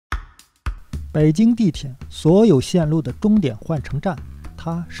北京地铁所有线路的终点换乘站，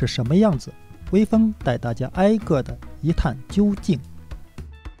它是什么样子？微风带大家挨个的一探究竟。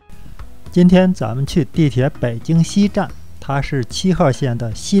今天咱们去地铁北京西站，它是7号线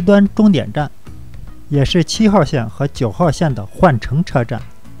的西端终点站，也是7号线和9号线的换乘车站。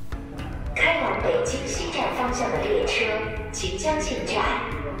开往北京西站方向的列车即将进站，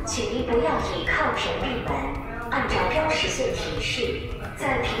请您不要倚靠屏蔽门，按照标识线提示，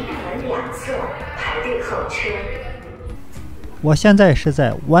在屏蔽门两侧排队候车。我现在是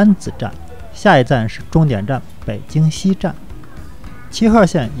在湾子站，下一站是终点站北京西站。7号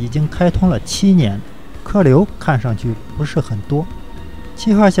线已经开通了7年，客流看上去不是很多。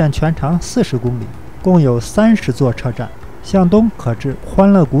7号线全长40公里，共有30座车站，向东可至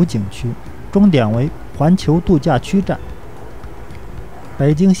欢乐谷景区，终点为环球度假区站。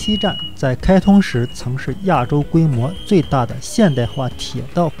北京西站在开通时曾是亚洲规模最大的现代化铁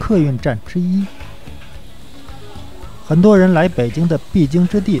道客运站之一。很多人来北京的必经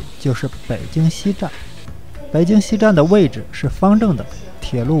之地就是北京西站。北京西站的位置是方正的，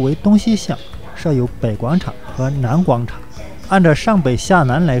铁路为东西向，设有北广场和南广场。按照上北下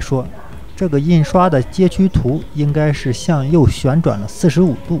南来说，这个印刷的街区图应该是向右旋转了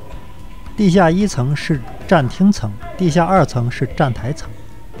45度。地下1层是站厅层，地下2层是站台层。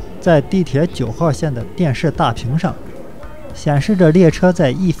在地铁9号线的电视大屏上，显示着列车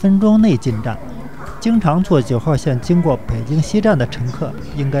在1分钟内进站。经常坐9号线经过北京西站的乘客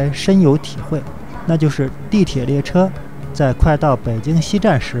应该深有体会，那就是地铁列车在快到北京西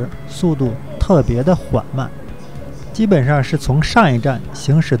站时速度特别的缓慢，基本上是从上一站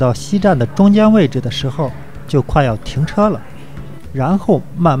行驶到西站的中间位置的时候就快要停车了，然后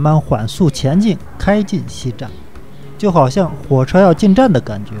慢慢缓速前进，开进西站，就好像火车要进站的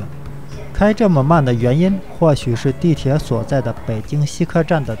感觉。开这么慢的原因，或许是地铁所在的北京西客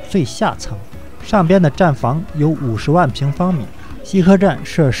站的最下层，上边的站房有50万平方米。西客站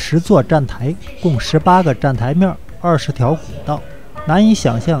设10座站台，共18个站台面，20条轨道，难以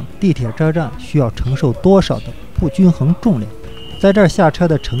想象地铁车站需要承受多少的不均衡重量。在这儿下车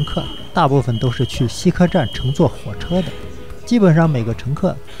的乘客大部分都是去西客站乘坐火车的，基本上每个乘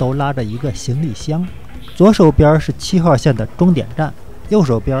客都拉着一个行李箱。左手边是7号线的终点站，右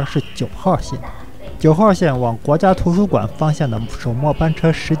手边是9号线。9号线往国家图书馆方向的首末班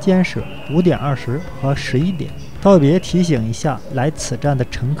车时间是5点20和11点。特别提醒一下来此站的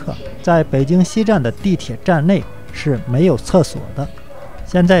乘客，在北京西站的地铁站内是没有厕所的。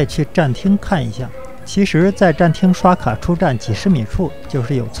现在去站厅看一下，其实在站厅刷卡出站几十米处就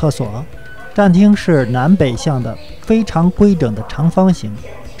是有厕所。站厅是南北向的非常规整的长方形，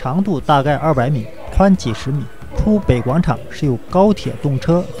长度大概200米，宽几十米。出北广场是有高铁动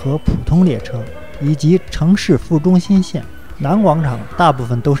车和普通列车，以及城市副中心线。南广场大部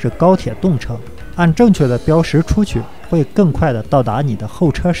分都是高铁动车，按正确的标识出去，会更快地到达你的候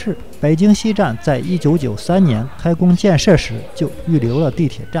车室。北京西站在1993年开工建设时就预留了地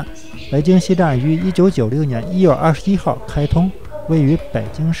铁站。北京西站于1996年1月21号开通，位于北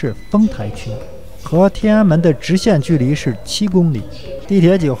京市丰台区，和天安门的直线距离是7公里。地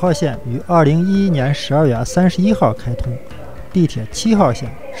铁9号线于2011年12月31号开通，地铁7号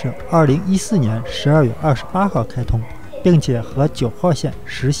线是2014年12月28号开通，并且和9号线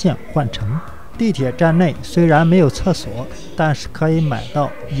实现换乘。地铁站内虽然没有厕所，但是可以买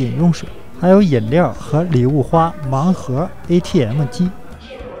到饮用水，还有饮料和礼物花、盲盒、ATM 机。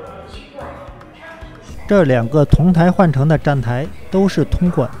这2个同台换乘的站台都是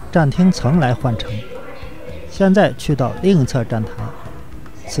通过站厅层来换乘。现在去到另一侧站台，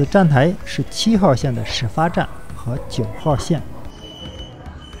此站台是7号线的始发站和9号线。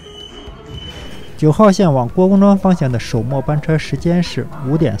9号线往郭公庄方向的首末班车时间是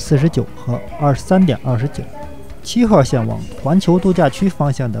5点49和23点29。7号线往环球度假区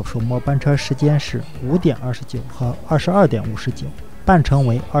方向的首末班车时间是5点29和22点59，半程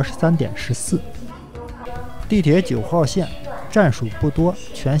为23点14。地铁9号线站数不多，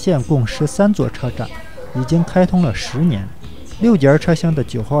全线共13座车站，已经开通了10年。6节车厢的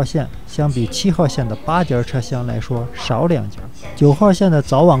9号线相比7号线的8节车厢来说少2节。9号线的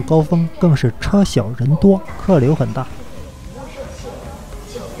早晚高峰更是车小人多，客流很大。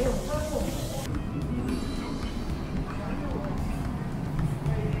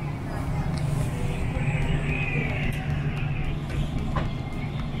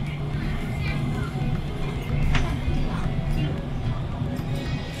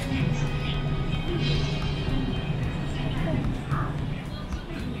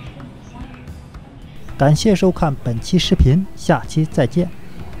感谢收看本期视频，下期再见。